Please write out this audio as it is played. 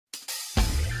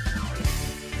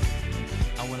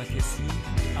I wanna kiss you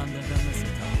under the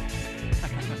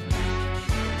mistletoe.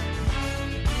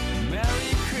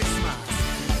 Merry Christmas.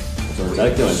 저는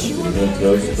짧게 말씀드리면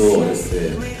저희도 어렸을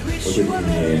때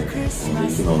어제님의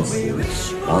미키마우스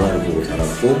만화를 보고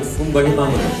자랐고 꿈과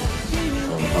희망을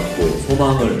갖고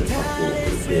소망을 갖고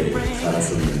그렇게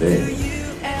자랐었는데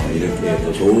이렇게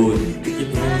더 좋은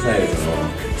뜻깊은 행사에서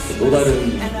또 다른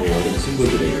어린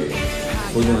친구들에게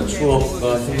소중한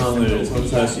추억과 희망을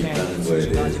선사할 수 있다는 거에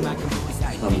대해서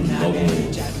참 너무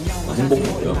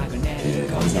행복하고요. 네,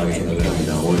 감사하게 생각을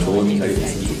합니다. 오늘 좋은 자리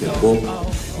됐으면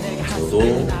좋겠고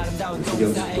저도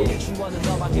수경 씨도 오늘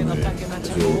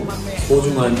아주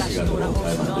소중한 시간으로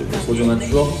잘 만들고 소중한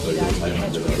추억들로 잘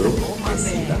만들도록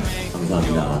하겠습니다.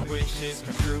 감사합니다.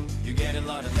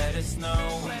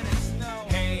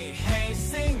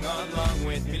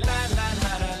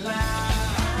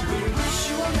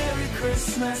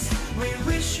 Christmas, we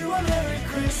wish you a Merry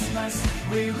Christmas.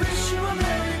 We wish you a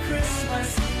Merry Christmas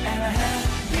and a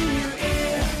Happy New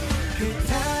Year. Good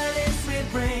tidings we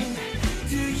bring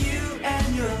to you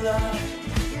and your love.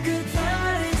 Good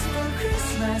tidings for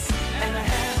Christmas and a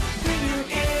Happy New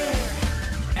Year.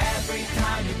 Every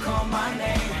time you call my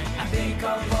name, I think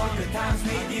of all good times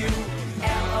with you.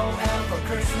 LOL for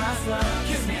Christmas love,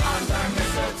 kiss me under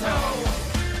mistletoe.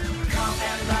 Come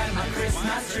and light my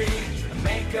Christmas tree.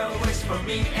 Make a wish for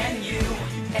me and you.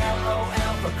 LOL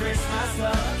for Christmas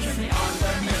love, kiss me on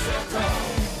the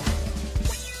mistletoe.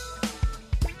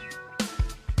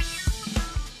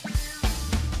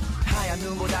 하얀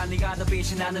눈보다 네가 더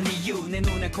빛이 나는 이유 내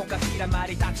눈에 콩깍지란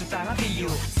말이 딱 적당한 비유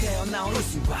새어나온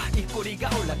웃음과 입꼬리가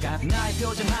올라가 나의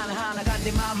표정 하나하나가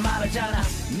내 맘 말하잖아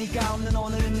네가 없는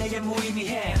오늘은 내게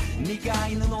무의미해 네가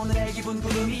있는 오늘의 기분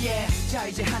구름 위에 자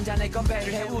이제 한 잔의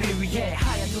건배를 해 우리 위해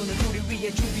하얀 눈은 우리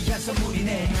위해 준비한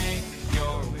선물이네 Make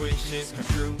your wishes come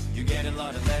true You get a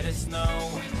lot of let us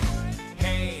know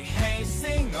Hey hey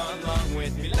sing along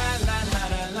with me La la la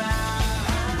la la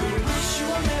We wish you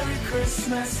a Merry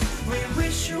Christmas. We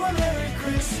wish you a Merry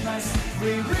Christmas.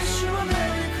 We wish you a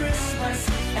Merry Christmas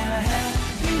and a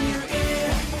Happy New Year.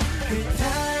 Good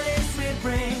tidings we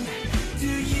bring to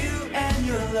you and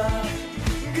your love.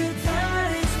 Good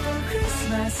tidings for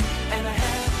Christmas and a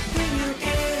Happy New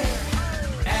Year.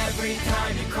 Every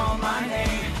time you call my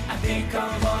name, I think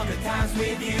of all the times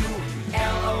with you.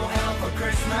 LOL for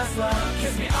Christmas love,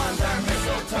 kiss me under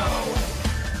mistletoe.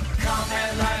 Come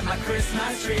and light my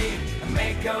Christmas tree.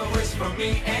 Make a wish for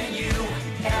me and you.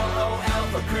 LOL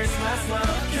for Christmas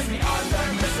love, kiss me under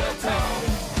mistletoe.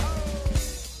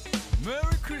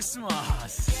 Merry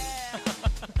Christmas.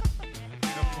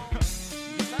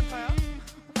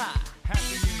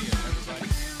 Happy New Year, everybody.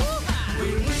 We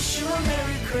wish you a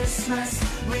Merry Christmas.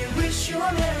 We wish you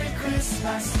a Merry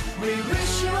Christmas. We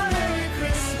wish you a Merry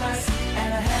Christmas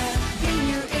and a Happy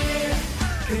New Year.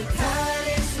 Good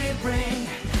tidings we bring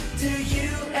to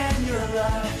you and your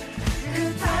love.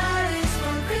 Good tidings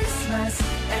for Christmas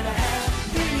and a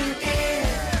Happy New Year.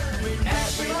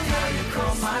 Every time you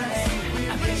call my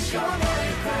name, I think of all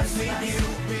the times with you.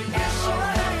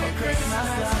 LOL for Christmas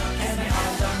love and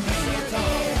all the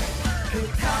mistletoe.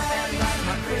 Come and light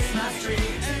my Christmas tree.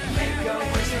 Make a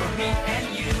wish for me and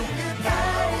you.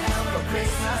 LOL for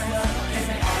Christmas love and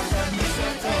all the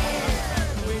mistletoe.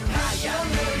 하얀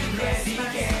눈이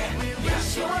내리게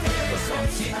약속대로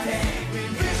손짓해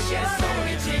크게 소리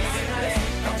지를래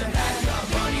걱정 다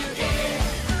잊어버리게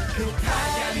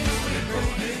하얀 눈을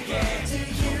부르게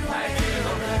발길로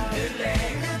흔들래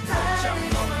걱정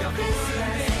녹여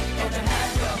부를래 걱정 다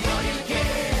잊어버리게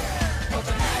걱정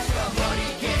다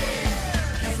잊어버리게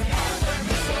Kiss me under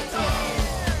mistletoe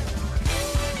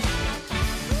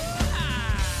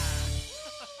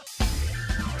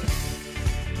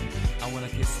I wanna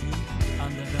kiss you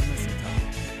under the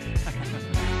mistletoe.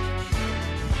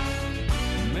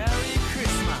 Merry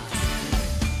Christmas.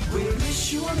 We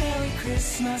wish you a Merry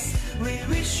Christmas. We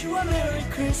wish you a Merry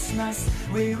Christmas.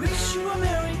 We wish you a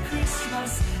Merry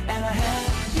Christmas and a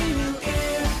Happy New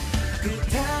Year. Good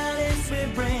tidings we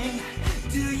bring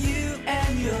to you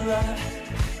and your love.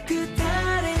 Good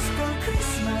tidings for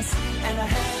Christmas and a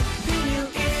Happy New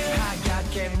Year.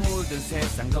 하얗게 물든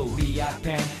세상도 우리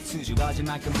앞에 수줍어질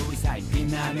만큼 우리 사이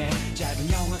빛나네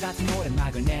짧은 영화 같은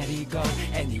오랜막을 내리고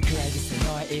엔딩 크레딧에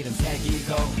너의 이름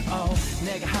새기고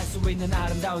내가 할 수 있는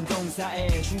아름다운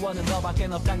동사에 주어는 너밖에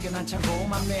없단 게 난 참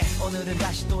고맙네 오늘은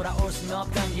다시 돌아올 순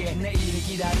없단 게 내일을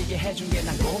기다리게 해준 게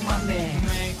난 고맙네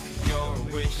Make your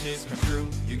wishes come true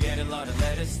You get a lot of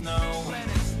let us know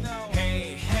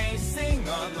Hey hey sing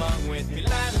along with me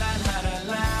La la la la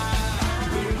la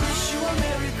We wish you a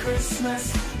Merry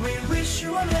Christmas. We wish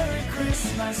you a Merry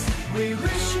Christmas. We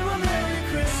wish you a Merry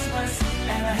Christmas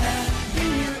and a Happy in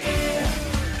your ear.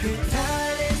 Good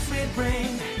tidings we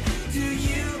bring to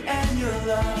you and your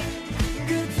love.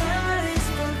 Good tidings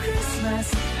for Christmas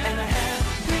and a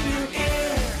happy new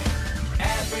year.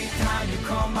 Every time you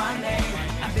call my name,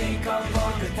 I think of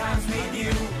all the times with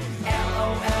you.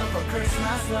 LOL for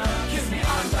Christmas love, kiss me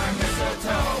under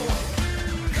mistletoe.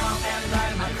 Come and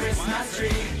light my Christmas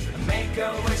tree, make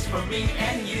a wish for me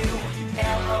and you.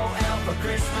 LOL for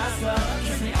Christmas love,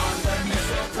 kiss me under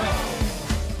mistletoe.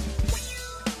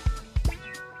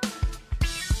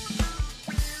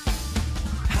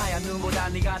 하얀 눈보다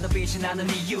네가 더 빛이 나는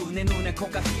이유, 내 눈에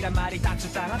콩깍지란 말이 딱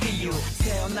적당한 비유.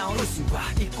 새어나온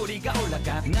웃음과 입꼬리가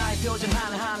올라간 나의 표정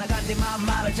하나하나가 내 맘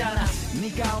말하잖아.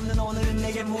 네가 없는 오늘은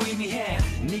내게 무의미해,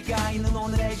 네가 있는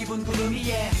오늘의 기분 구름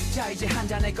위에. 자 이제 한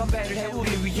잔의 건배를 해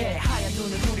우리 위해. 하얀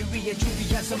눈은 우리 위해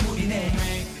준비한 선물이네.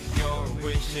 Make your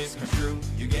wishes come true,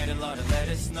 you get a lot of let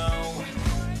us know.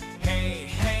 Hey,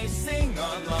 hey, sing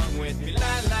along with me,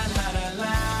 la la la la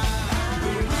la.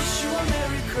 We wish you a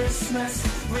Merry Christmas.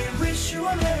 We wish you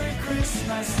a Merry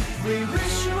Christmas. We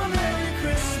wish you a Merry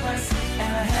Christmas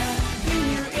and a Happy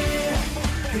New Year.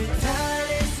 Good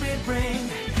tidings we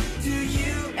bring to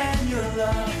you and your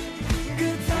love.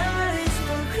 Good tidings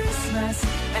for Christmas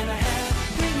and a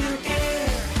Happy New Year.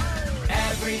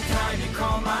 Every time you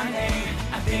call my name,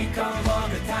 I think of all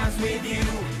the times with you.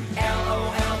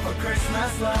 LOL for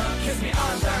Christmas love, kiss me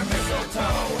under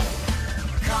mistletoe.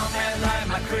 Come and light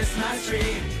my Christmas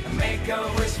tree, make a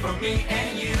wish for me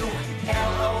and you.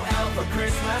 LOL for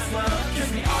Christmas love,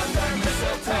 kiss me under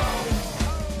mistletoe.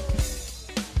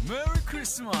 Merry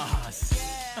Christmas.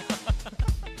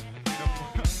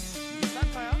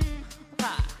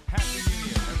 Happy New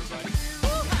Year, everybody.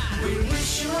 We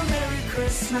wish you a Merry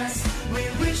Christmas. We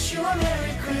wish you a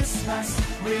Merry Christmas.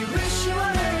 We wish you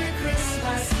a Merry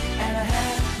Christmas and a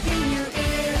Happy New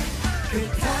Year.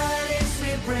 Good tidings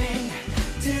we bring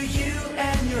to you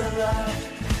and your love.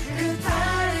 Good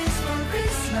tidings for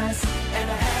Christmas and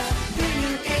a Happy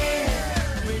New Year.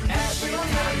 Every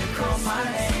time you call my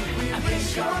name, I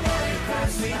think of all the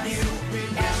times with you.